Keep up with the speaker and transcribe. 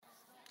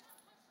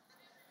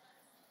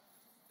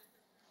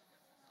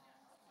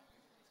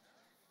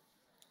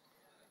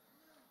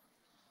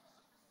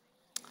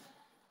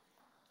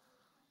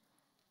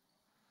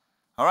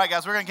All right,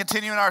 guys, we're going to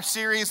continue in our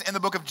series in the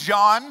book of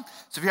John.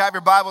 So if you have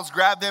your Bibles,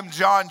 grab them.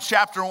 John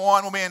chapter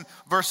 1, we'll be in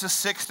verses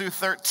 6 through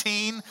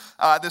 13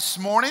 this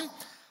morning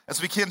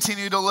as we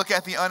continue to look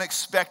at the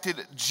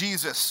unexpected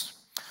Jesus.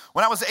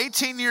 When I was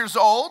 18 years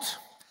old,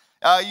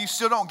 you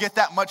still don't get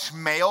that much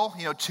mail,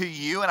 to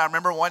you. And I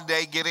remember one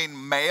day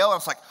getting mail. I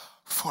was like,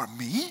 for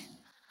me?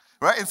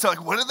 Right? And so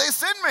like, what did they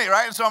send me?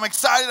 Right? And so I'm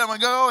excited. I'm going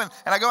to go and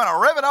I go and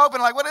I rip it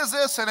open. Like, what is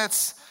this? And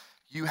it's,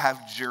 you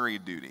have jury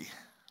duty.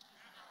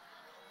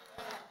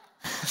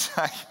 It's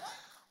like,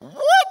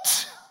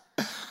 what?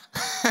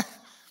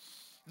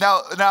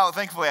 Now,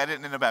 thankfully, I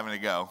didn't end up having to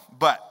go,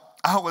 but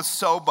I was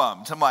so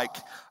bummed. I'm like,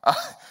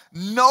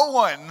 no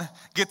one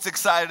gets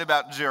excited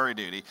about jury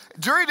duty.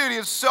 Jury duty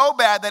is so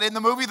bad that in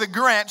the movie The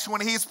Grinch,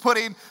 when he's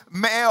putting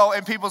mail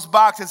in people's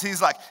boxes,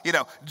 he's like,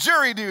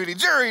 jury duty,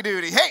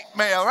 hate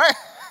mail, right?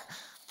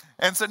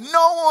 And so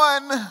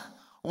no one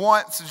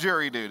wants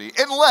jury duty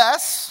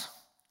unless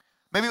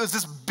maybe it was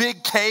this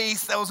big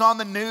case that was on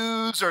the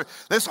news, or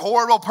this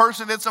horrible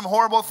person did some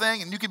horrible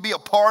thing, and you could be a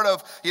part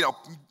of,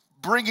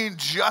 bringing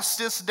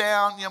justice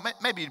down.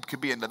 Maybe you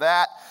could be into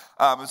that.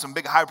 It's some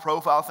big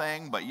high-profile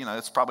thing, but,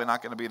 it's probably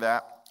not going to be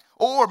that.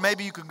 Or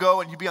maybe you could go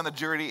and you'd be on the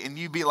jury, and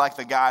you'd be like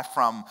the guy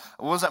from,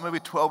 what was that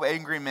movie, 12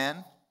 Angry Men?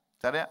 Is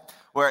that it?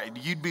 Where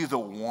you'd be the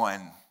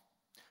one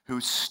who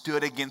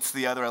stood against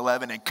the other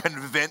 11 and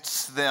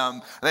convinced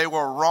them they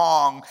were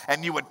wrong,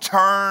 and you would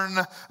turn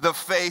the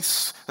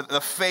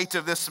fate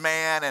of this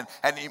man,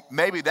 and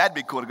maybe that'd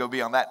be cool to go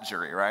be on that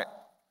jury, right?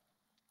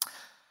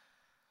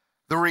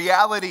 The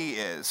reality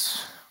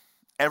is,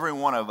 every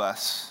one of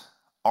us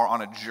are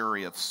on a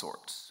jury of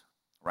sorts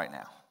right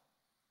now.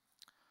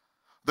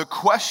 The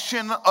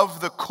question of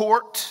the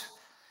court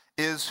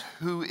is,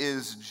 who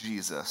is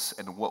Jesus,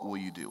 and what will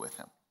you do with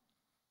him?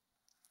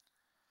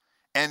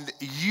 And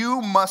you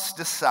must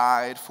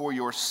decide for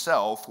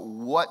yourself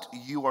what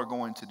you are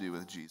going to do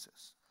with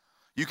Jesus.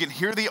 You can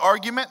hear the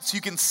arguments, you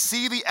can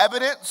see the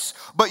evidence,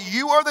 but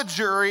you are the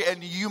jury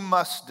and you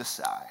must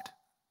decide.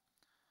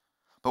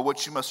 But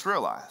what you must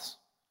realize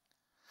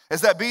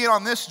is that being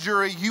on this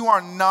jury, you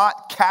are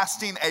not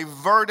casting a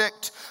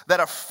verdict that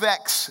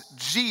affects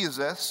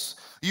Jesus.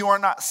 You are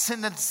not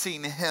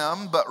sentencing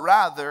him, but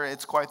rather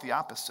it's quite the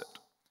opposite.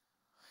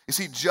 You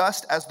see,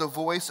 just as the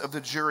voice of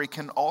the jury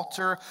can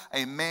alter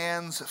a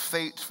man's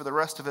fate for the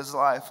rest of his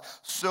life,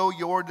 so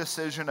your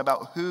decision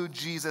about who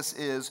Jesus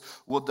is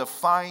will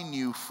define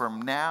you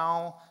from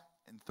now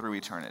and through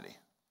eternity.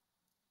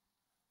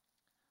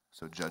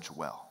 So judge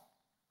well.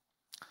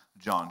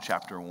 John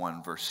chapter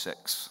 1, verse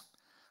 6.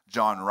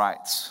 John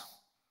writes,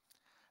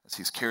 as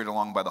he's carried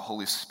along by the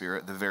Holy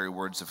Spirit, the very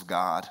words of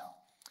God.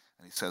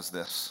 And he says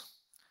this: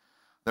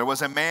 there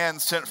was a man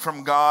sent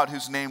from God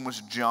whose name was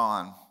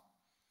John.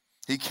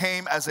 He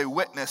came as a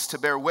witness to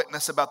bear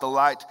witness about the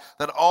light,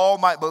 that all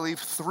might believe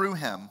through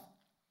him.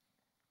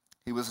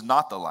 He was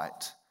not the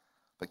light,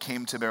 but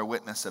came to bear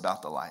witness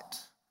about the light.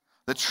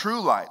 The true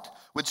light,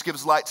 which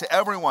gives light to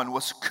everyone,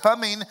 was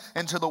coming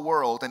into the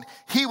world. And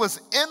he was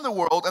in the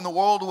world, and the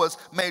world was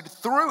made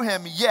through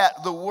him,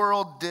 yet the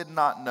world did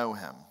not know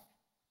him.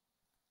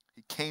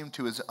 He came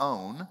to his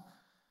own,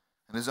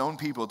 and his own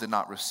people did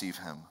not receive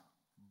him.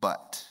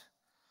 But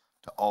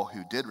to all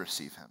who did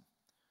receive him,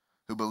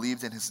 who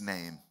believed in his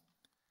name,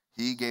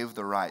 he gave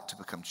the right to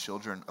become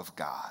children of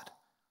God,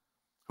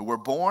 who were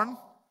born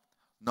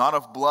not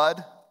of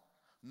blood,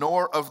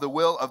 nor of the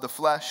will of the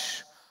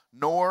flesh,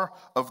 nor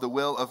of the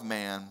will of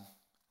man,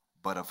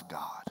 but of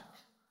God.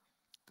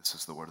 This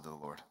is the word of the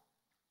Lord.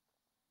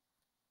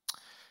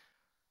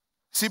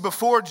 See,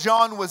 before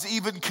John was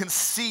even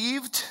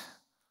conceived,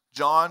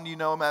 John, you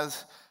know him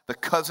as the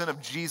cousin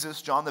of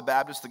Jesus, John the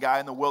Baptist, the guy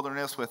in the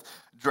wilderness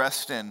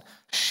dressed in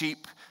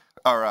sheep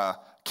or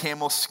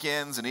camel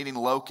skins and eating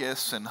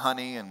locusts and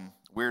honey and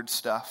weird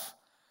stuff.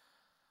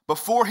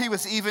 Before he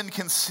was even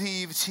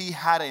conceived, he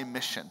had a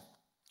mission.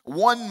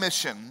 One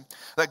mission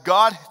that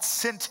God had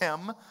sent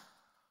him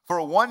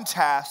for one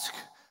task: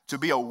 to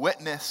be a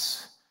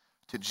witness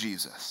to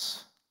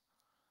Jesus.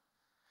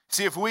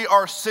 See, if we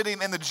are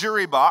sitting in the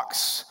jury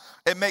box,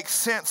 it makes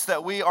sense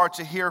that we are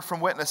to hear from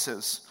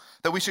witnesses,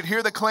 that we should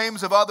hear the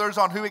claims of others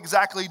on who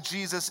exactly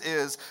Jesus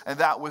is, and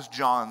that was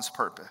John's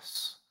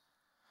purpose.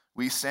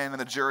 We stand in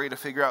the jury to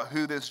figure out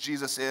who this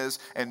Jesus is,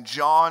 and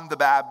John the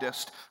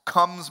Baptist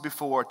comes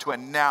before to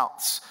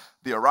announce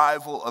the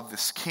arrival of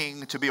this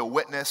king, to be a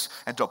witness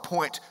and to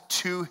point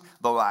to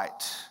the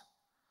light.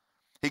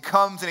 He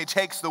comes and he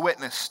takes the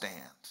witness stand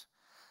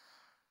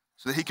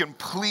so that he can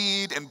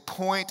plead and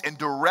point and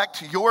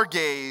direct your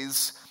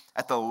gaze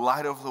at the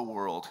light of the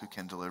world who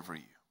can deliver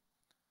you.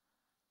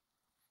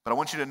 But I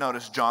want you to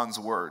notice John's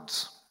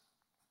words.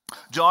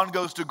 John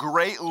goes to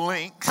great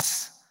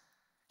lengths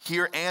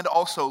here and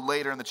also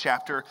later in the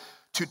chapter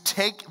to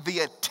take the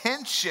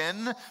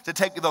attention, to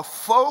take the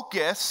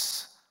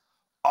focus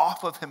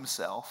off of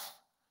himself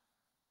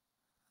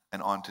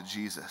and onto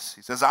Jesus.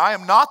 He says, I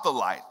am not the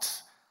light,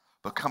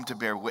 but come to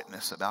bear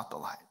witness about the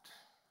light.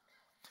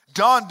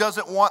 John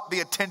doesn't want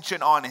the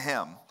attention on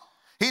him.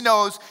 He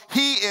knows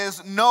he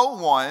is no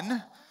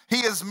one. He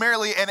is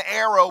merely an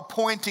arrow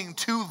pointing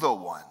to the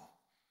one.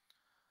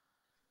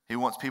 He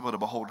wants people to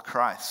behold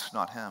Christ,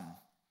 not him.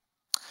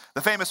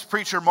 The famous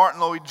preacher Martin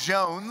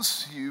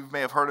Lloyd-Jones, you may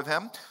have heard of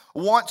him,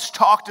 once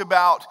talked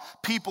about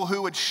people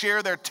who would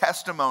share their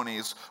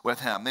testimonies with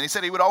him. And he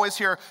said he would always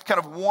hear kind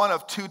of one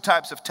of two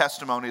types of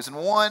testimonies, and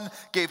one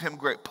gave him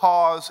great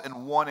pause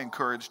and one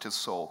encouraged his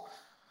soul.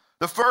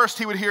 The first,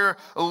 he would hear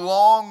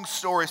long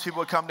stories. People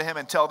would come to him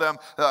and tell them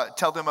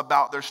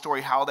about their story,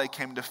 how they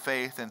came to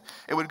faith, and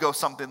it would go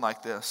something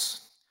like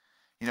this.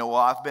 Well,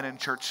 I've been in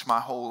church my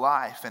whole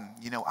life, and,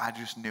 I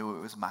just knew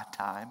it was my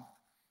time.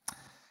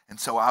 And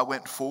so I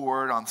went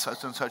forward on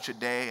such and such a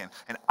day,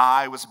 and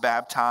I was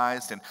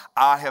baptized, and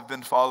I have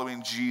been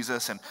following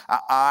Jesus, and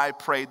I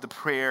prayed the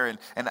prayer,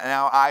 and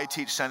now I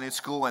teach Sunday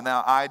school, and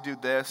now I do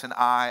this, and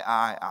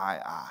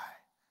I.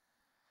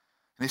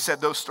 And he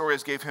said those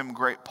stories gave him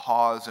great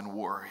pause and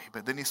worry.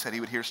 But then he said he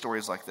would hear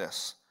stories like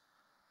this.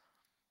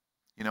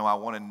 I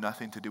wanted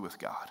nothing to do with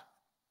God.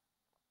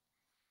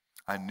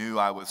 I knew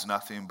I was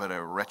nothing but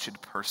a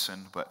wretched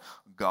person, but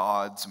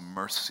God's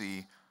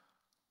mercy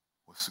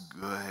was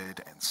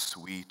good and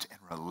sweet and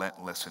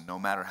relentless. And no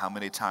matter how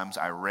many times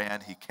I ran,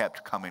 he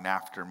kept coming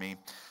after me.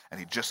 And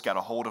he just got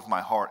a hold of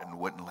my heart and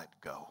wouldn't let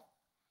go.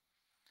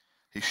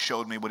 He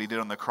showed me what he did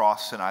on the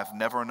cross, and I've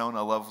never known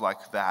a love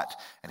like that.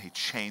 And he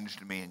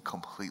changed me and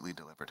completely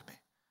delivered me.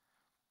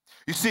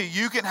 You see,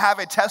 you can have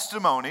a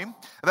testimony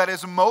that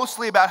is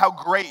mostly about how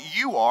great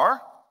you are,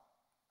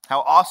 how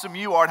awesome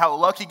you are, and how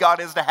lucky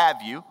God is to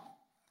have you.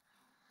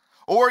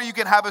 Or you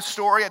can have a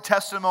story, a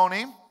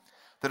testimony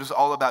that is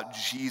all about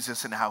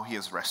Jesus and how he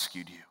has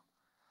rescued you.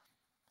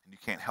 And you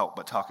can't help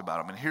but talk about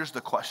him. And here's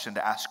the question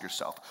to ask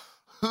yourself.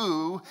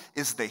 Who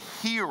is the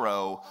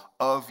hero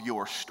of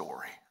your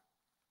story?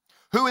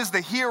 Who is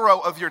the hero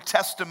of your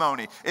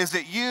testimony? Is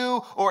it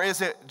you or is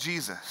it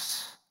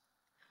Jesus?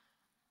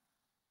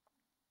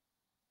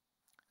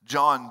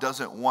 John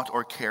doesn't want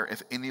or care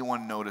if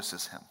anyone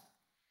notices him.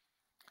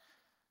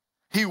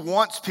 He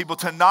wants people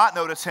to not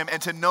notice him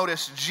and to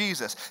notice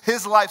Jesus.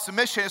 His life's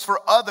mission is for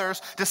others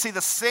to see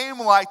the same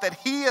light that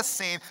he has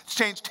seen. It's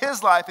changed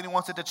his life, and he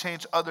wants it to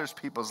change others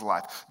people's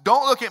life.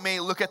 Don't look at me,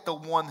 look at the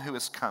one who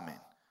is coming.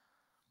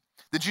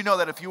 Did you know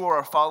that if you are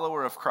a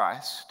follower of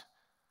Christ,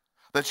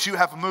 that you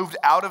have moved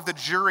out of the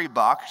jury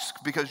box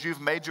because you've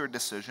made your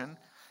decision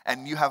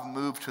and you have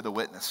moved to the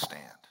witness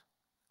stand?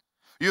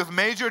 You have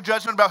made your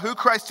judgment about who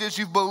Christ is.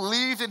 You've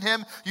believed in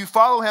him. You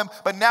follow him.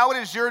 But now it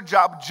is your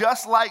job,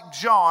 just like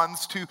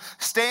John's, to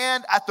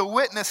stand at the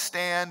witness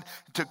stand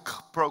to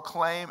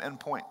proclaim and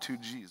point to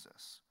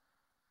Jesus.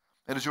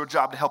 It is your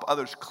job to help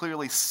others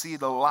clearly see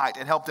the light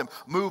and help them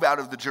move out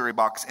of the jury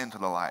box into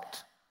the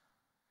light.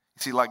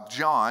 You see, like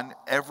John,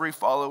 every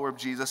follower of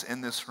Jesus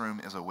in this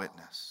room is a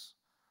witness.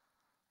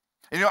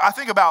 And, I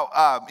think about,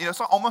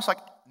 it's almost like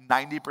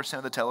 90%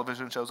 of the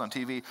television shows on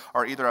TV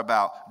are either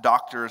about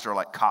doctors or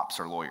like cops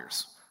or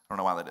lawyers. I don't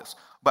know why that is.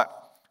 But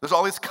there's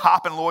all these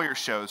cop and lawyer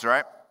shows,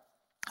 right?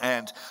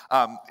 And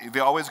they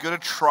always go to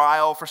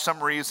trial for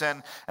some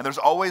reason. And there's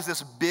always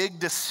this big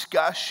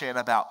discussion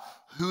about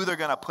who they're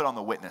going to put on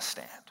the witness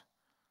stand,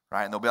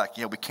 right? And they'll be like,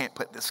 we can't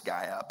put this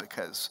guy up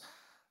because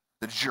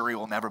the jury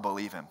will never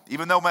believe him.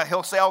 Even though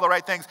he'll say all the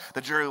right things,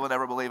 the jury will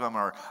never believe him,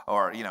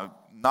 or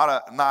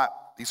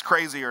he's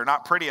crazy or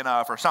not pretty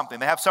enough or something.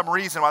 They have some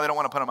reason why they don't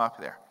want to put him up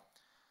there.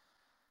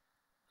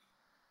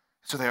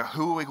 So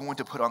who are we going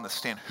to put on the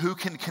stand? Who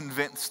can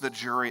convince the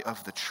jury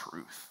of the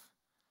truth?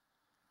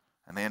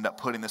 And they end up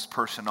putting this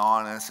person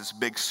on, and it's this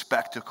big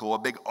spectacle, a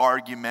big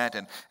argument,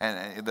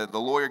 and the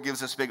lawyer gives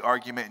this big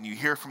argument, and you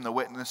hear from the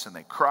witness, and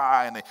they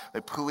cry, and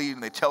they plead,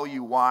 and they tell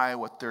you why,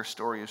 what their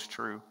story is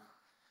true.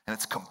 And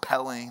it's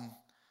compelling.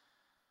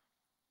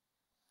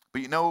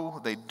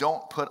 But they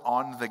don't put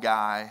on the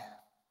guy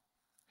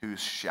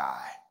who's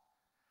shy.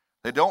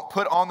 They don't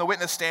put on the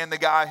witness stand the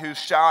guy who's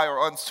shy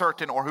or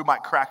uncertain or who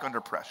might crack under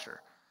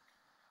pressure.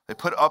 They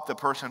put up the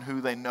person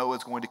who they know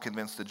is going to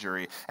convince the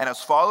jury. And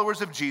as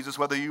followers of Jesus,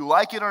 whether you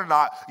like it or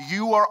not,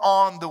 you are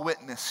on the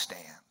witness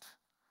stand.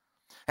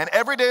 And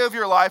every day of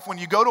your life, when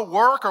you go to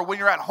work or when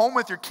you're at home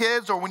with your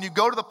kids or when you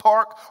go to the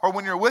park or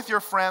when you're with your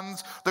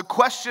friends, the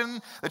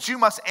question that you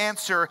must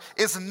answer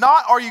is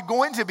not, are you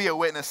going to be a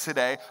witness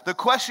today? The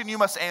question you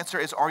must answer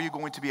is, are you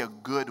going to be a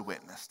good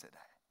witness today?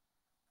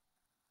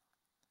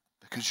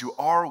 Because you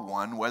are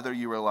one, whether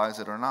you realize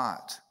it or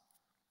not.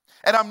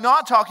 And I'm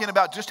not talking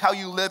about just how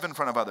you live in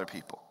front of other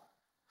people.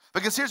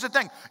 Because here's the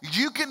thing.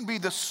 You can be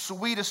the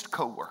sweetest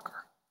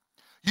coworker.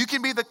 You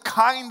can be the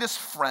kindest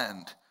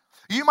friend.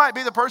 You might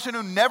be the person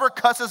who never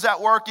cusses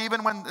at work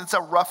even when it's a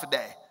rough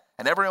day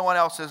and everyone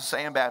else is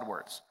saying bad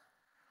words.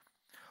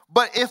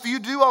 But if you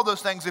do all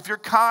those things, if you're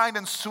kind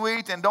and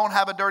sweet and don't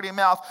have a dirty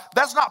mouth,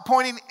 that's not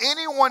pointing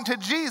anyone to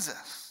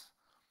Jesus.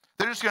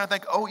 They're just going to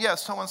think, oh yeah,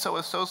 so-and-so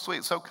is so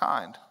sweet, so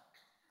kind.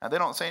 And they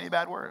don't say any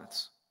bad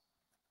words.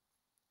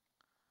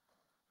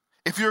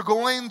 If you're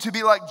going to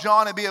be like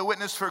John and be a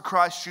witness for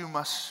Christ, you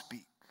must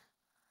speak.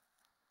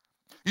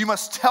 You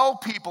must tell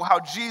people how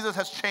Jesus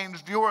has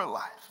changed your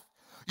life.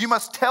 You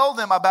must tell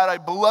them about a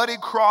bloody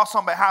cross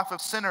on behalf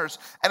of sinners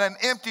and an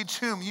empty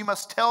tomb. You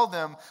must tell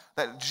them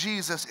that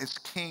Jesus is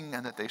king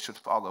and that they should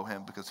follow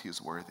him because he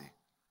is worthy.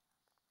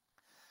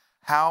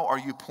 How are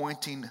you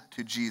pointing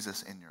to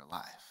Jesus in your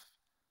life?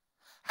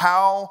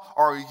 How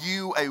are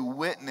you a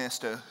witness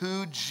to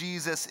who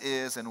Jesus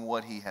is and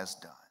what he has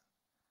done?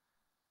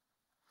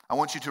 I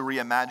want you to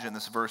reimagine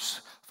this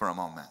verse for a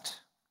moment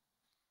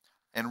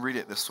and read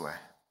it this way.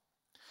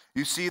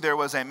 You see, there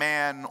was a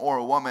man or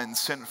a woman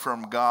sent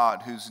from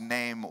God whose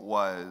name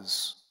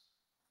was,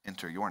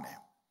 enter your name.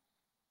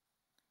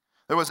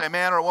 There was a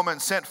man or a woman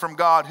sent from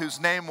God whose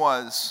name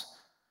was,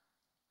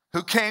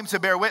 who came to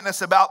bear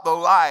witness about the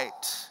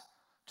light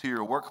to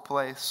your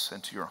workplace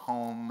and to your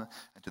home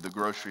and to the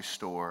grocery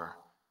store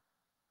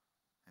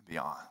and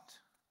beyond.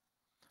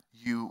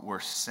 You were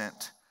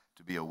sent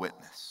to be a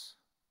witness.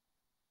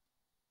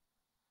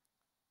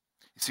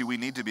 You see, we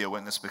need to be a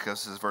witness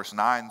because, as verse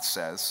 9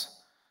 says,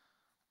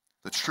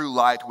 the true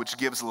light which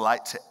gives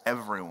light to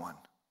everyone.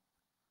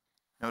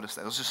 Notice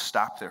that. Let's just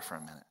stop there for a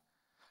minute.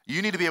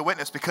 You need to be a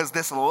witness because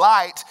this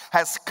light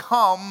has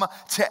come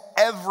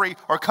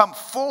come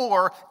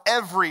for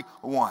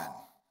everyone.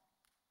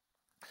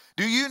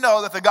 Do you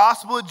know that the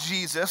gospel of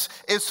Jesus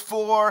is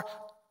for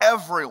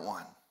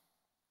everyone?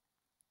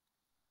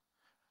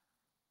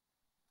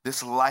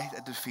 This light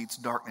that defeats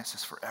darkness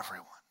is for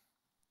everyone.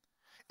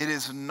 It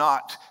is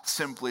not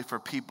simply for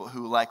people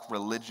who like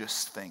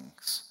religious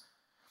things.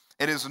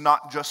 It is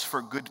not just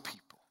for good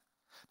people.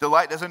 The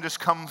light doesn't just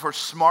come for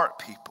smart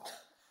people.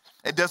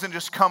 It doesn't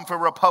just come for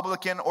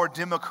Republican or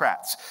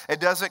Democrats. It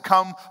doesn't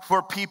come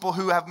for people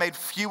who have made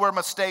fewer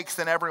mistakes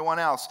than everyone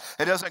else.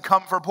 It doesn't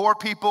come for poor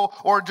people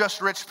or just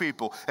rich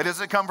people. It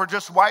doesn't come for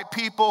just white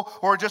people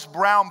or just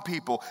brown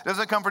people. It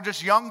doesn't come for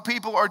just young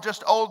people or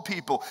just old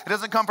people. It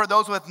doesn't come for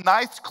those with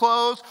nice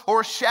clothes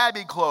or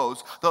shabby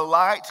clothes. The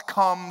light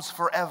comes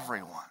for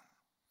everyone.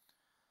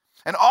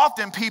 And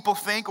often people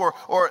think, or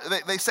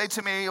they say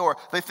to me, or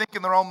they think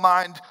in their own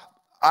mind,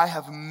 I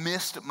have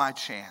missed my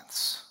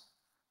chance.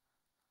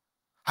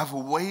 I've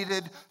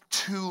waited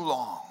too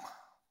long.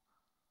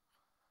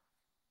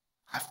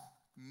 I've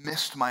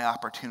missed my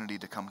opportunity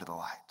to come to the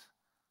light,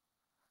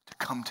 to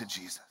come to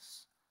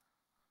Jesus.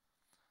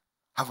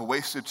 I've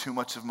wasted too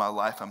much of my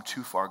life. I'm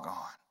too far gone.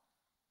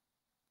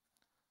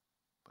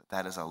 But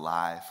that is a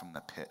lie from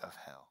the pit of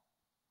hell.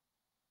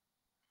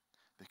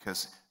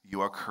 Because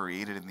you are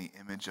created in the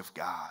image of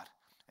God.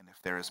 And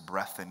if there is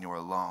breath in your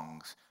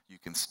lungs, you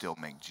can still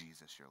make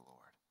Jesus your Lord.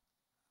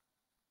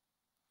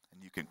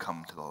 And you can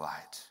come to the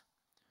light.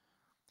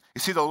 You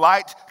see, the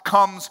light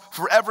comes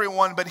for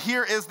everyone, but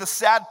here is the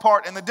sad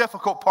part and the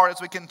difficult part as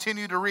we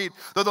continue to read.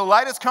 Though the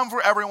light has come for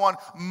everyone,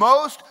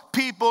 most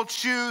people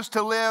choose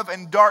to live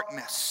in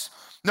darkness.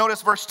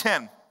 Notice verse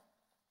 10.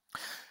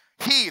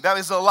 He, that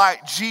is the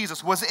light,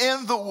 Jesus, was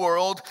in the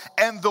world,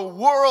 and the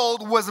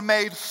world was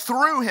made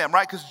through him,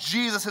 right? Because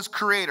Jesus is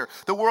creator.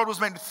 The world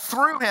was made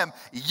through him,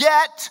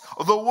 yet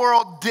the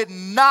world did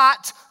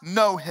not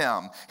know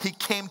him. He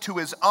came to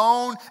his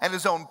own, and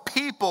his own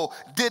people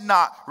did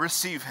not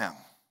receive him.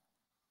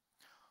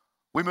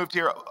 We moved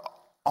here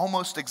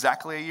almost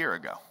exactly a year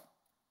ago,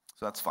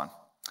 so that's fun.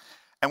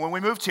 And when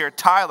we moved here,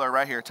 Tyler,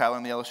 right here, Tyler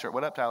in the yellow shirt.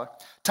 What up, Tyler?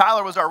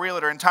 Tyler was our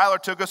realtor, and Tyler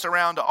took us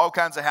around to all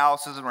kinds of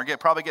houses, and we're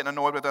probably getting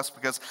annoyed with us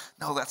because,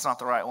 no, that's not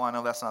the right one.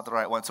 No, that's not the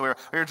right one. So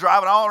we were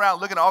driving all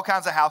around looking at all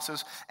kinds of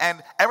houses,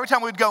 and every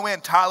time we'd go in,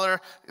 Tyler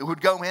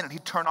would go in, and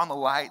he'd turn on the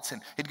lights,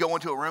 and he'd go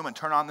into a room and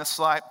turn on this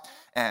light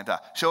and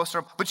show us the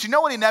room. But you know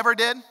what he never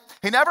did?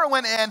 He never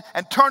went in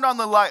and turned on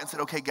the light and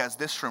said, okay, guys,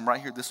 this room right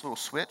here, this little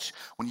switch,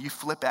 when you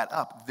flip that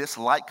up, this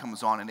light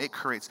comes on, and it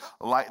creates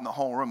a light in the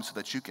whole room so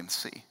that you can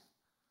see.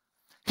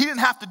 He didn't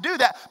have to do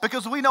that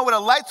because we know what a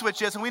light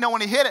switch is, and we know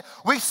when he hit it,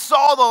 we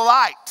saw the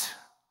light,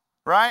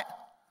 right?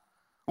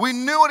 We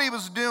knew what he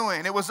was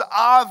doing. It was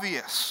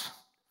obvious.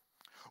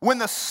 When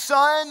the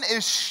sun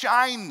is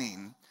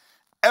shining,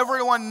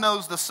 everyone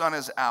knows the sun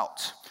is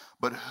out.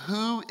 But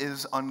who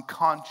is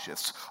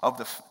unconscious of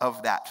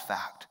that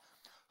fact?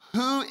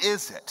 Who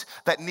is it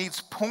that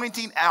needs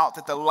pointing out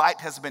that the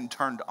light has been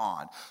turned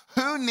on?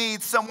 Who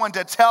needs someone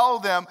to tell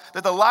them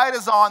that the light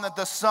is on, that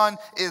the sun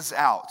is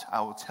out?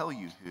 I will tell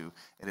you who.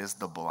 It is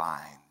the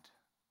blind.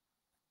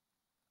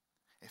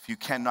 If you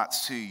cannot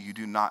see, you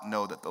do not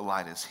know that the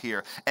light is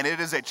here. And it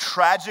is a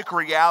tragic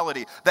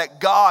reality that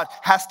God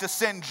has to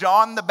send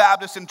John the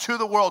Baptist into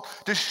the world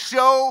to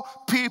show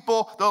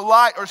people the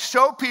light, or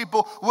show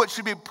people what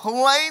should be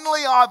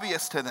plainly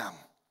obvious to them.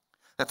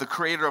 That the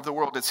creator of the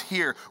world is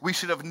here. We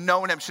should have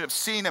known him, should have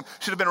seen him,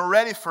 should have been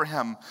ready for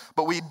him.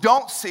 But we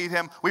don't see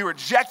him. We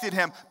rejected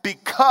him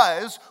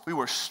because we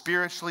were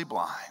spiritually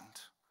blind.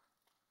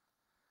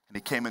 And he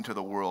came into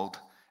the world,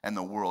 and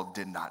the world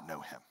did not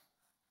know him.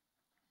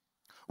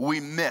 We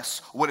miss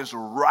what is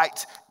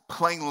right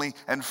plainly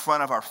in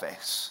front of our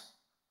face.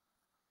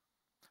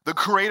 The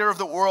creator of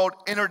the world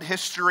entered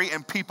history,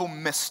 and people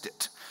missed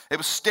it. It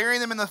was staring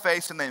them in the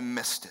face, and they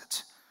missed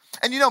it.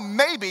 And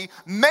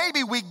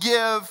maybe we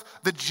give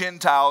the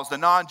Gentiles, the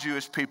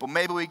non-Jewish people,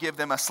 maybe we give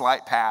them a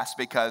slight pass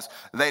because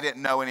they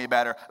didn't know any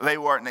better. They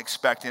weren't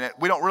expecting it.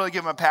 We don't really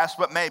give them a pass,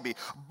 but maybe.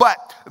 But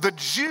the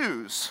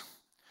Jews,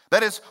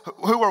 that is,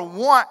 who were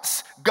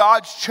once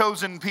God's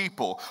chosen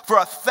people,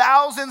 for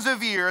thousands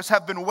of years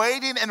have been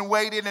waiting and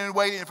waiting and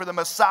waiting for the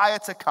Messiah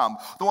to come,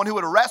 the one who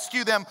would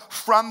rescue them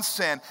from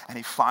sin, and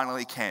he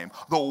finally came.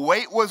 The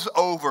wait was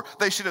over.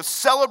 They should have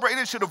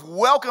celebrated, should have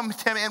welcomed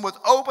him in with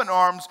open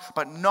arms,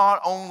 but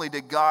not only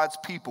did God's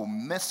people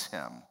miss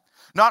him,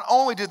 not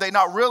only did they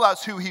not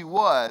realize who he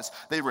was,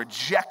 they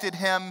rejected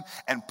him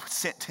and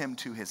sent him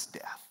to his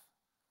death.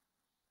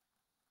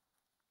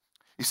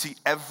 You see,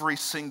 every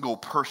single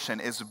person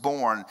is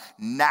born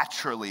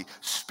naturally,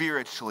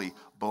 spiritually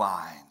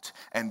blind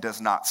and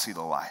does not see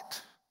the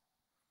light.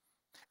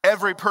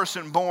 Every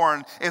person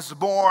born is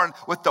born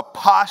with the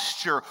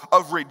posture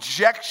of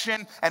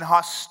rejection and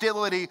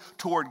hostility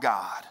toward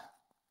God.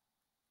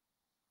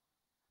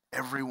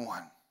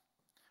 Everyone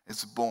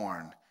is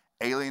born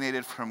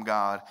alienated from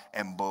God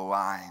and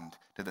blind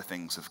to the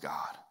things of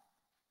God.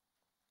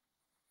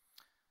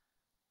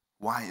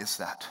 Why is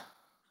that?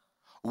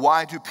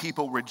 Why do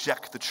people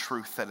reject the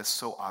truth that is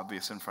so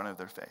obvious in front of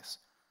their face?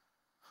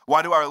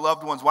 Why do our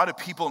loved ones, why do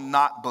people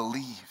not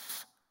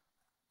believe?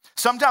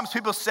 Sometimes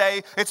people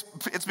say it's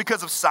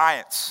because of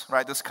science,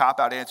 right? This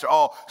cop-out answer,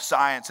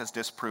 science has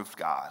disproved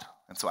God,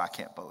 and so I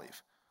can't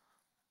believe.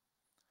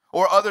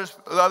 Or others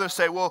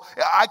say, well,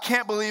 I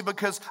can't believe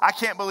because I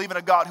can't believe in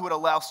a God who would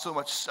allow so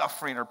much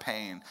suffering or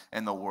pain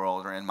in the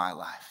world or in my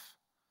life.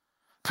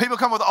 People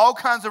come with all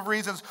kinds of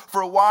reasons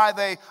for why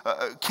they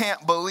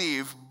can't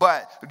believe,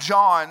 but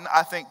John,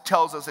 I think,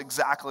 tells us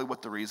exactly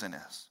what the reason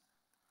is.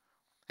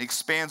 He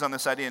expands on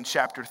this idea in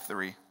chapter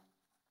 3.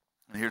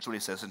 And here's what he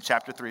says in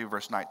chapter 3,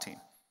 verse 19.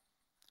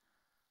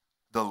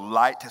 The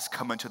light has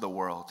come into the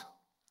world,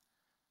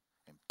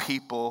 and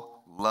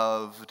people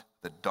loved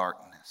the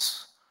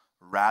darkness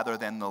rather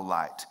than the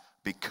light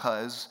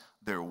because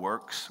their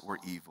works were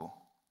evil.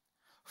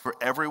 For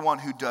everyone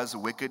who does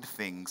wicked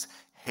things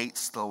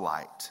hates the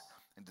light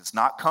and does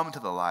not come to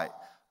the light,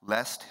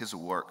 lest his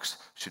works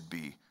should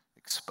be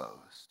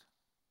exposed.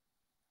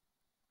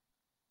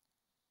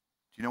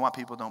 Do you know why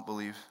people don't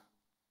believe?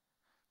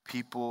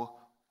 People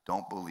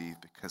don't believe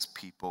because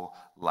people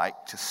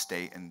like to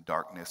stay in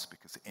darkness,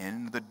 because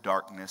in the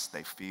darkness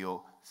they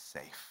feel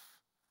safe.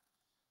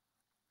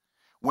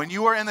 When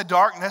you are in the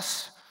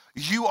darkness,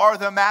 you are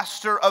the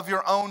master of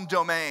your own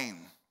domain.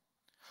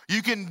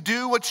 You can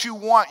do what you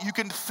want. You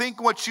can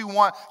think what you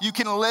want. You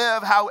can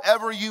live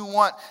however you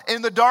want.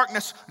 In the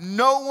darkness,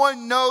 no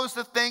one knows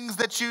the things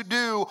that you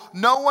do.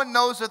 No one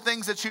knows the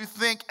things that you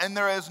think, and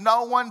there is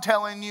no one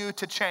telling you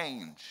to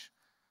change.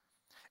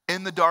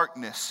 In the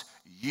darkness,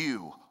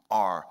 you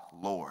are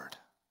Lord.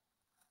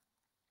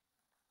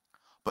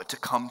 But to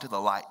come to the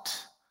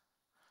light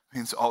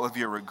means all of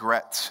your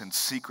regrets and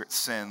secret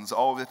sins,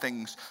 all of the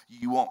things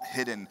you want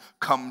hidden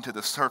come to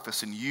the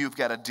surface, and you've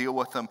got to deal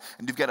with them,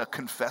 and you've got to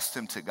confess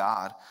them to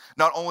God.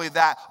 Not only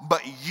that,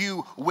 but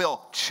you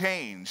will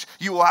change.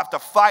 You will have to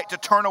fight to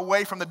turn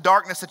away from the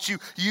darkness that you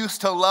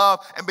used to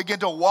love and begin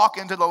to walk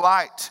into the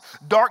light.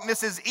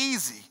 Darkness is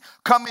easy.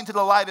 Coming to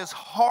the light is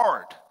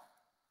hard.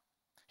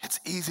 It's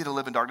easy to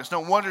live in darkness.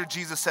 No wonder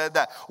Jesus said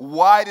that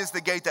wide is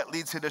the gate that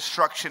leads to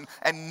destruction,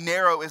 and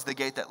narrow is the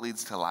gate that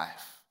leads to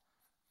life.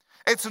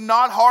 It's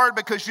not hard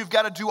because you've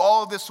got to do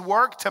all of this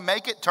work to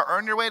make it, to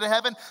earn your way to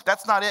heaven.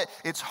 That's not it.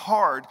 It's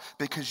hard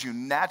because you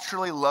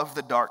naturally love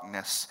the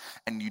darkness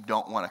and you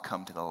don't want to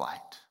come to the light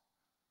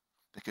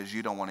because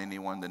you don't want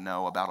anyone to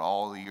know about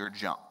all of your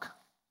junk.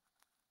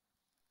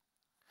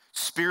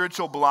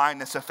 Spiritual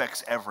blindness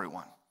affects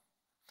everyone.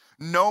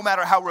 No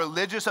matter how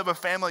religious of a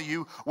family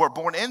you were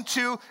born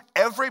into,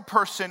 every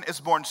person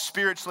is born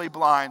spiritually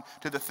blind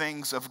to the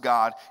things of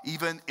God,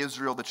 even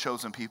Israel, the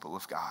chosen people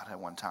of God at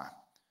one time.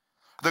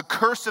 The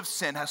curse of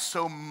sin has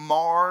so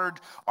marred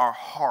our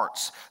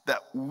hearts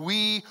that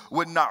we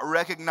would not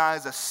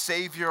recognize a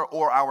Savior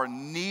or our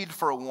need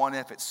for one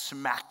if it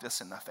smacked us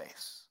in the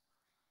face.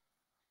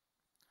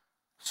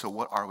 So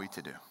what are we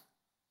to do?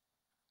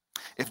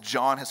 If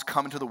John has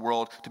come into the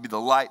world to be the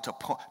light,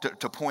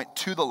 to point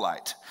to the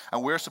light,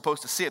 and we're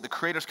supposed to see it, the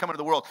Creator's come into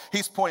the world,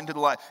 he's pointing to the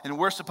light, and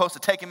we're supposed to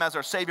take him as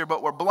our Savior,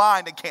 but we're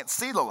blind and can't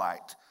see the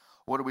light,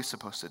 what are we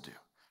supposed to do?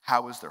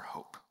 How is there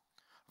hope?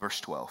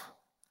 Verse 12.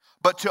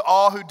 But to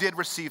all who did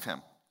receive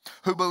him,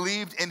 who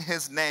believed in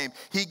his name,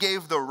 he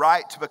gave the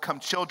right to become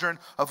children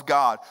of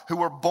God, who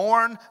were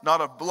born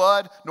not of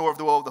blood, nor of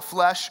the will of the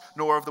flesh,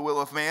 nor of the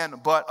will of man,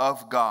 but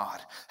of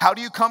God. How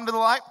do you come to the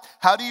light?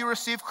 How do you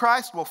receive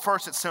Christ? Well,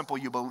 first it's simple.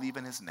 You believe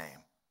in his name.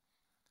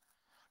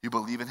 You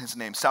believe in his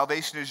name.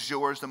 Salvation is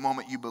yours the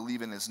moment you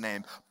believe in his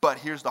name. But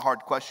here's the hard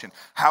question.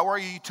 How are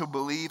you to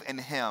believe in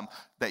him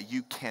that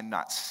you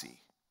cannot see?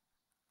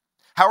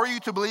 How are you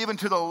to believe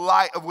into the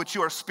light of which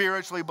you are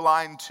spiritually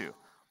blind to?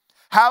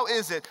 How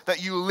is it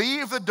that you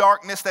leave the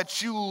darkness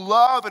that you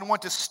love and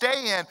want to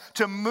stay in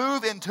to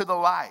move into the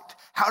light?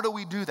 How do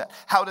we do that?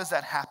 How does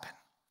that happen?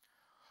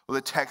 Well,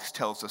 the text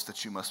tells us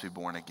that you must be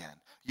born again.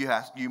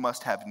 You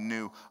must have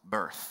new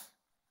birth.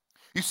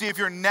 You see, if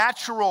your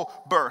natural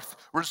birth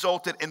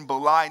resulted in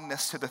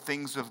blindness to the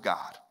things of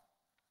God,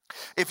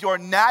 if your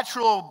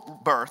natural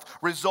birth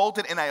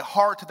resulted in a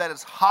heart that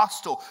is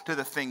hostile to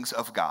the things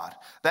of God,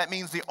 that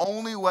means the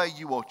only way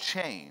you will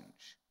change,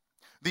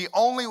 the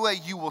only way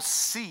you will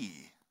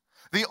see,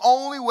 the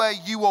only way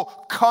you will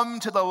come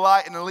to the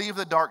light and leave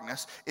the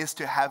darkness is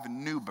to have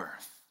new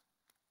birth.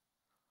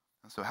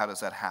 And so how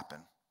does that happen?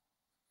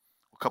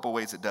 A couple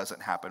ways it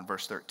doesn't happen.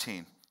 Verse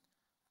 13.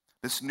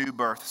 This new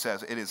birth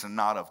says it is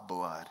not of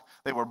blood.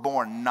 They were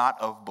born not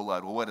of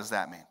blood. Well, what does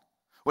that mean?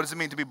 What does it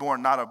mean to be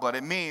born not of blood?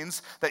 It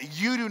means that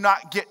you do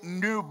not get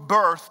new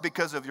birth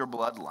because of your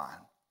bloodline.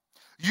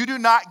 You do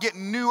not get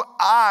new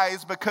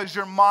eyes because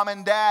your mom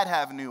and dad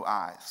have new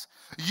eyes.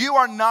 You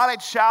are not a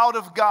child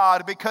of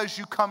God because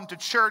you come to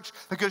church,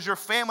 because your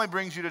family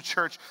brings you to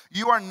church.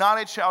 You are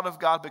not a child of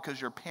God because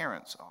your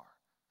parents are.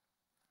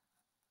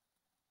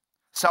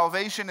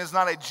 Salvation is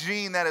not a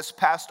gene that is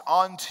passed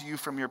on to you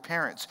from your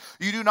parents.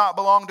 You do not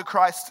belong to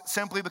Christ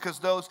simply because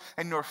those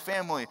in your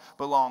family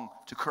belong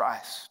to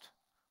Christ.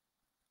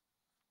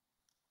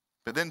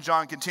 But then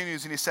John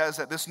continues and he says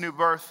that this new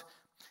birth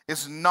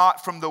is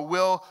not from the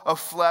will of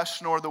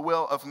flesh nor the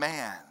will of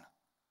man.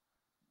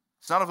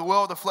 It's not of the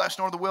will of the flesh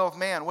nor the will of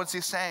man. What's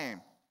he saying?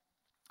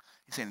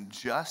 He's saying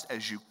just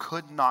as you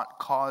could not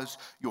cause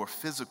your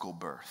physical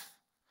birth,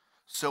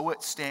 so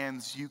it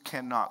stands you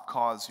cannot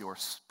cause your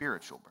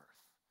spiritual birth.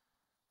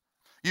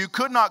 You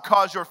could not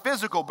cause your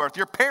physical birth.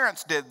 Your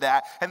parents did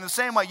that. And the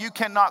same way you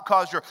cannot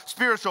cause your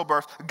spiritual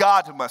birth,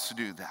 God must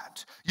do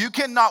that. You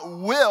cannot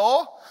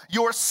will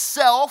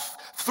yourself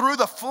through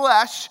the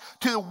flesh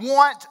to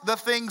want the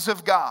things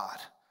of God.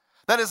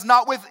 That is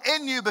not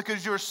within you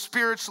because you're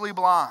spiritually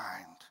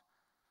blind.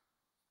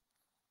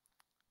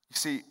 You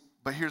see,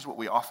 but here's what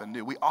we often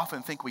do. We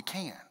often think we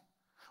can.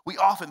 We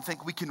often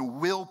think we can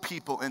will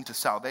people into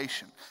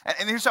salvation.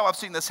 And here's how I've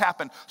seen this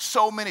happen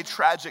so many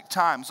tragic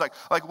times. Like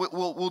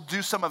we'll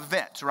do some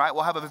event, right?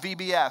 We'll have a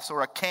VBS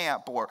or a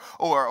camp or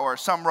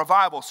some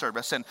revival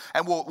service, and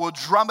we'll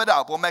drum it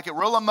up. We'll make it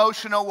real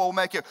emotional. We'll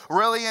make it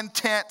really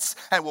intense,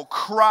 and we'll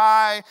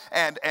cry,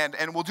 and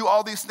we'll do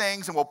all these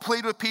things, and we'll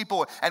plead with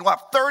people, and we'll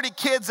have 30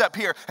 kids up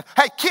here.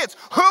 Hey, kids,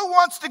 who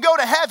wants to go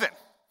to heaven?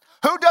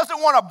 Who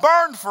doesn't want to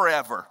burn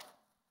forever?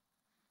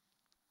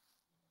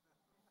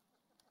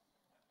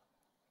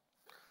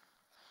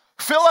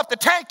 Fill up the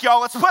tank, y'all.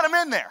 Let's put them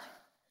in there.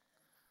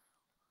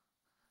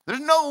 There's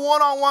no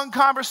one-on-one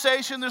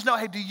conversation. There's no,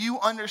 hey, do you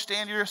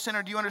understand you're a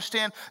sinner? Do you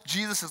understand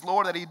Jesus is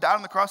Lord, that he died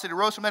on the cross, that he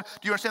rose from the dead?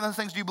 Do you understand those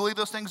things? Do you believe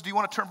those things? Do you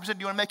want to turn from sin? Do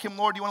you want to make him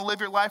Lord? Do you want to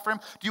live your life for him?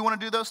 Do you want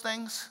to do those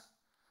things?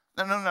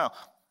 No.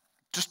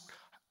 Just,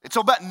 it's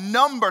all about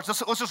numbers.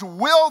 Let's just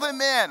will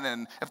them in.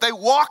 And if they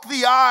walk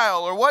the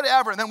aisle or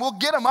whatever, then we'll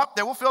get them up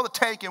there. We'll fill the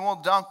tank and we'll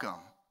dunk them.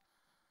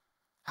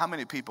 How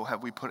many people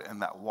have we put in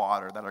that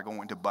water that are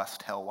going to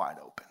bust hell wide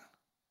open?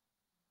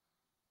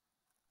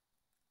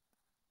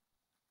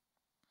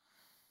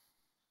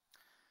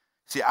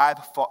 See, I've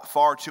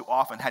far too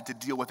often had to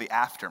deal with the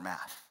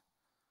aftermath.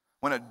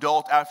 When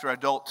adult after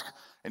adult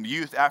and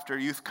youth after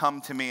youth come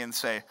to me and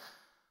say,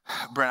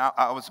 Brent,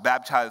 I was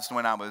baptized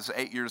when I was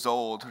 8 years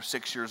old or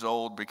 6 years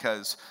old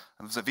because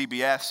it was a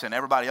VBS and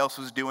everybody else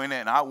was doing it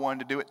and I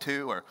wanted to do it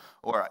too.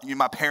 Or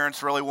my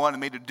parents really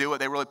wanted me to do it.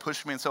 They really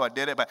pushed me and so I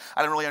did it, but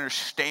I didn't really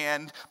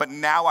understand. But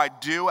now I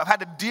do. I've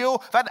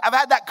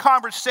had that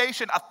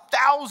conversation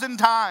 1,000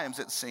 times,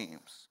 it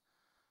seems.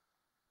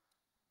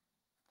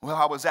 Well,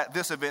 I was at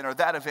this event or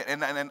that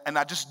event, and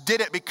I just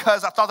did it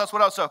because I thought that's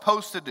what I was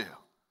supposed to do.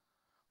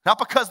 Not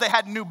because they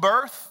had new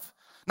birth,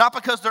 not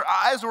because their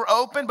eyes were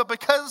open, but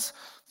because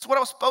it's what I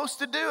was supposed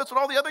to do. It's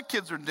what all the other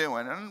kids are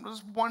doing, and I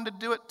just wanted to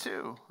do it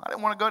too. I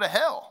didn't want to go to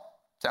hell.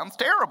 Sounds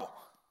terrible.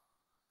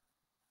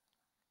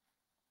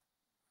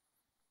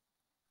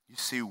 You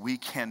see, we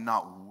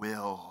cannot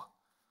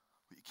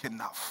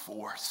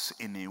force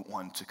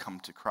anyone to come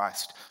to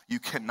Christ. You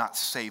cannot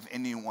save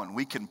anyone.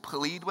 We can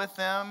plead with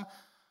them.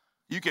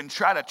 You can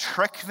try to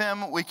trick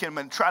them. We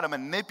can try to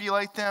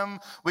manipulate them.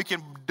 We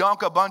can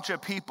dunk a bunch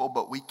of people,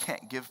 but we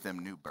can't give them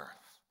new birth.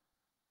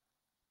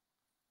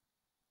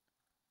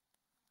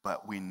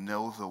 But we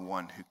know the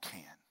one who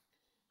can.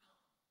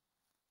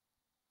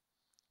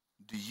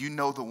 Do you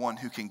know the one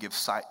who can give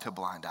sight to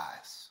blind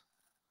eyes?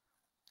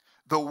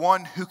 The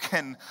one who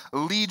can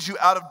lead you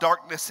out of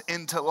darkness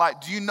into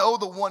light. Do you know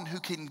the one who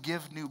can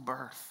give new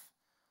birth?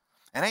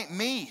 It ain't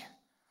me,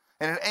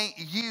 and it ain't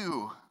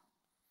you.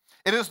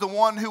 It is the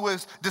one who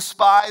was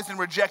despised and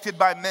rejected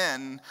by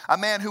men, a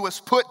man who was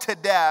put to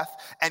death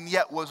and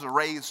yet was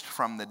raised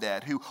from the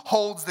dead, who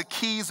holds the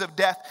keys of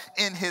death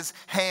in his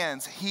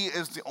hands. He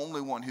is the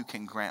only one who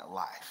can grant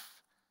life.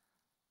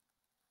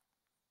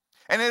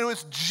 And it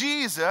was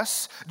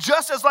Jesus,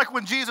 just as like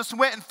when Jesus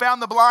went and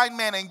found the blind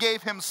man and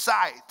gave him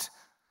sight,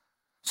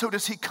 so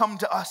does he come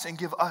to us and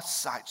give us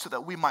sight so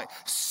that we might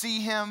see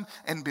him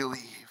and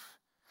believe.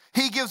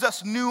 He gives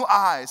us new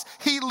eyes.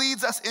 He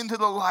leads us into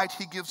the light.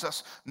 He gives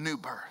us new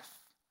birth.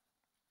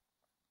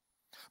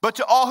 But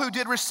to all who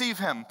did receive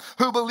him,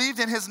 who believed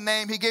in his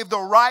name, he gave the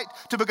right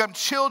to become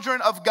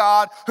children of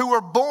God, who were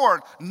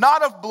born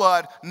not of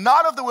blood,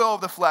 not of the will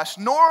of the flesh,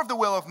 nor of the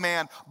will of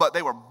man, but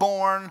they were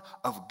born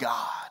of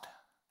God.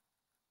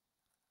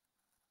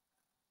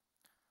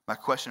 My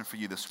question for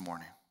you this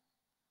morning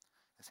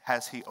is,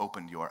 has he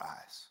opened your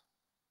eyes?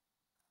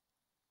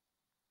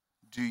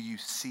 Do you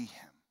see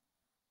him?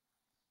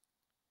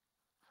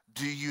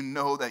 Do you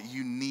know that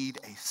you need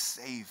a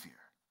Savior?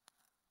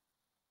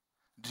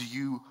 Do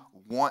you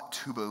want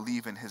to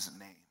believe in his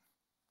name?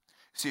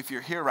 See, if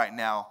you're here right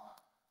now,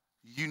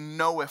 you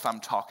know if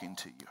I'm talking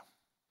to you.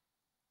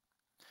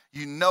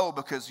 You know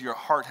because your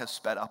heart has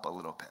sped up a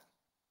little bit.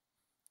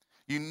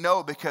 You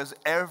know because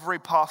every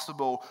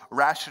possible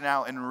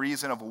rationale and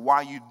reason of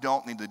why you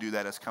don't need to do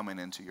that is coming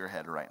into your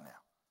head right now.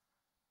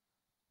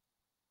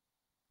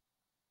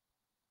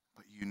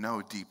 But you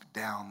know deep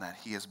down that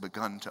he has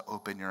begun to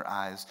open your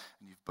eyes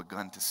and you've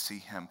begun to see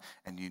him,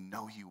 and you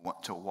know you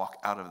want to walk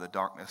out of the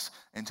darkness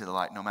into the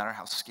light, no matter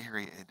how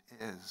scary it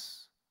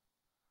is.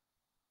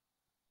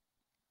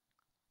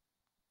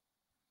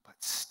 But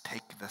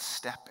take the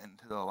step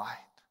into the light,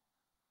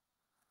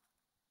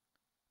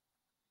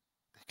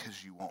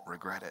 because you won't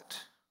regret it.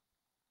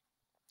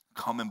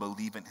 Come and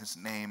believe in his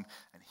name,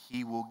 and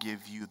he will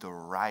give you the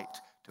right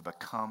to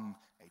become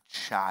a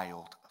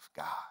child of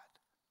God.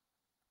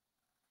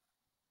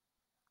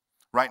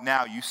 Right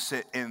now, you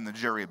sit in the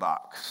jury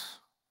box,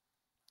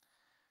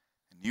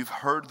 and you've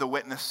heard the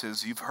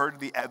witnesses, you've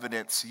heard the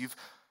evidence,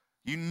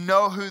 you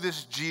know who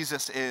this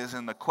Jesus is,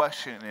 and the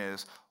question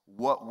is,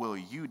 what will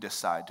you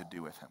decide to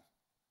do with him?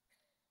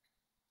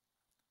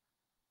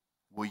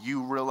 Will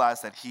you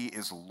realize that he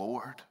is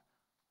Lord?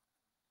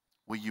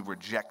 Will you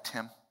reject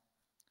him?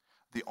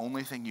 The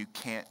only thing you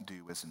can't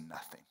do is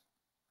nothing.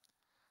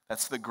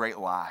 That's the great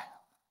lie.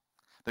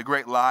 The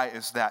great lie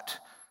is that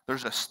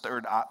there's a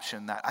third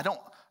option, that I don't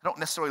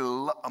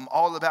necessarily I'm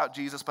all about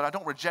Jesus, but I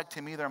don't reject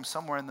him either. I'm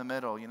somewhere in the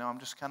middle. I'm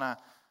just kind of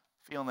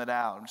feeling it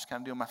out. I'm just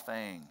kind of doing my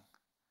thing.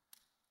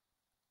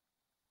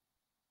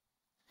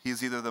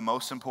 He's either the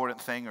most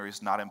important thing or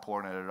he's not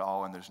important at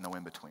all, and there's no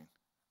in between.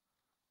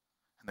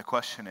 And the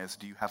question is,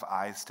 do you have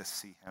eyes to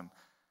see him?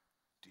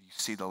 Do you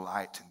see the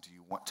light, and do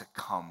you want to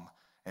come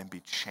and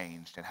be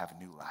changed and have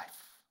new life?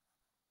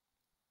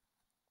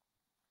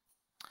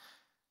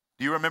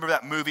 Do you remember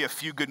that movie, A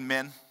Few Good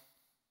Men?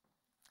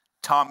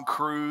 Tom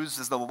Cruise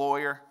is the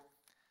lawyer.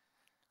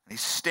 And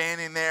he's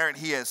standing there and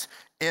he is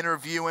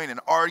interviewing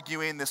and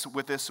arguing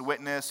with this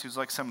witness who's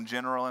like some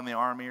general in the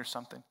army or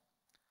something.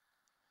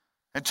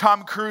 And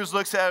Tom Cruise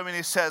looks at him and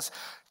he says,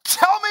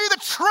 "Tell me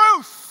the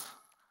truth."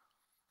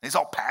 And he's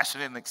all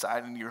passionate and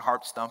excited and your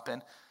heart's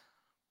thumping.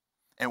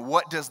 And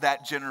what does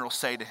that general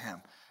say to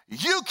him?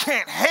 "You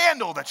can't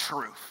handle the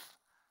truth."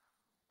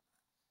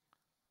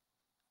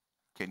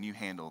 Can you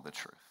handle the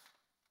truth?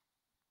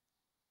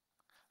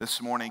 This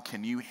morning,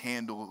 can you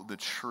handle the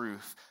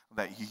truth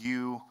that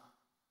you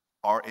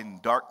are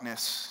in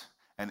darkness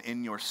and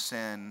in your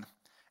sin,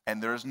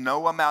 and there's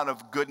no amount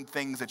of good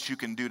things that you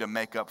can do to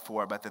make up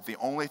for it, but that the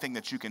only thing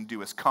that you can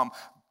do is come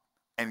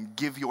and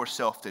give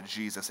yourself to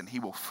Jesus, and he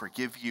will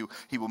forgive you.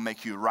 He will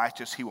make you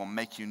righteous. He will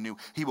make you new.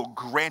 He will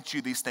grant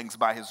you these things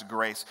by his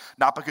grace,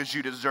 not because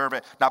you deserve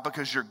it, not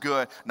because you're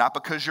good, not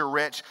because you're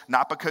rich,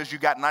 not because you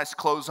got nice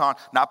clothes on,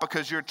 not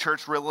because you're a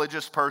church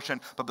religious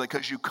person, but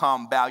because you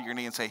come, bow your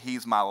knee, and say,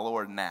 "He's my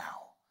Lord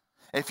now."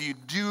 If you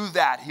do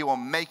that, he will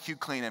make you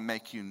clean and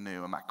make you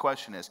new. And my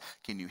question is,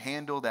 can you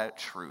handle that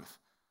truth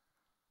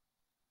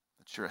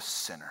that you're a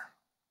sinner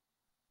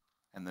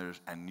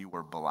and you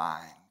were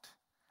blind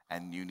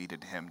and you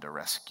needed him to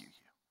rescue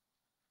you?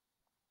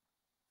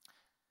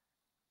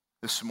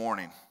 This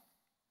morning,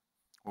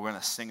 we're going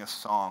to sing a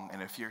song,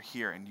 and if you're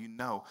here and you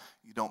know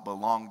you don't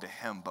belong to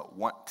him but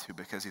want to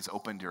because he's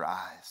opened your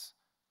eyes,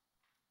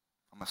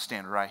 I'm going to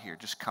stand right here.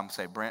 Just come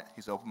say, "Brent,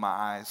 he's opened my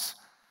eyes.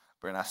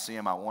 Brent, I see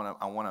him. I want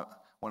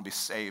to be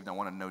saved. I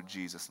want to know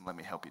Jesus, and let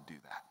me help you do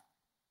that."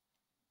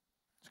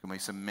 There's going to be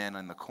some men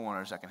in the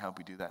corners that can help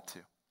you do that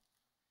too.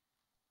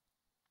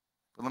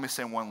 But let me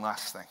say one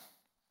last thing.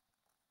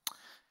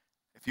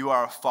 If you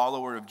are a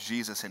follower of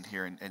Jesus in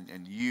here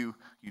and you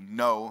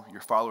know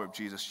you're a follower of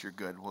Jesus, you're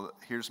good. Well,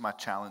 here's my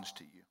challenge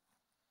to you.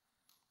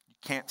 You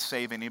can't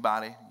save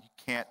anybody. You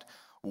can't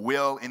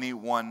will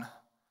anyone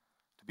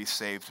to be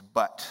saved,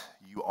 but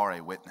you are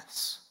a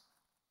witness.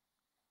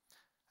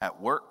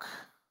 At work,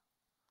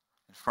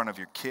 in front of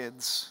your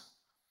kids,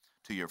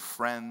 to your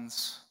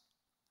friends.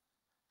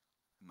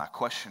 My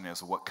question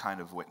is, what kind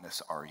of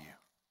witness are you?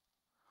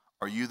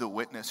 Are you the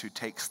witness who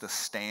takes the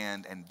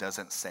stand and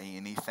doesn't say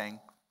anything,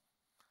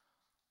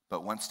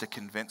 but wants to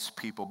convince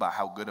people about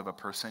how good of a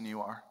person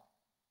you are?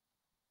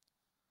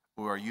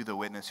 Or are you the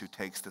witness who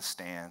takes the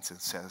stance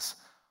and says,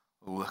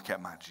 "Look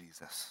at my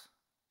Jesus"?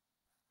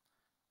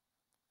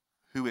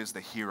 Who is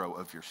the hero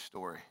of your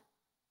story?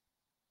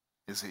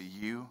 Is it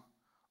you,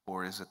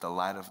 or is it the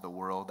light of the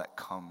world that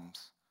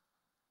comes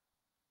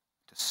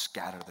to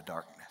scatter the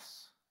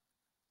darkness?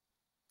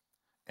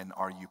 And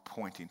are you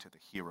pointing to the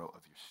hero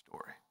of your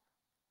story?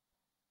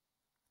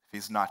 If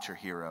he's not your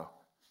hero,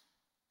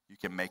 you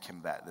can make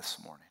him that this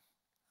morning.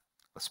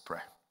 Let's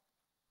pray.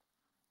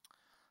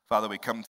 Father, we come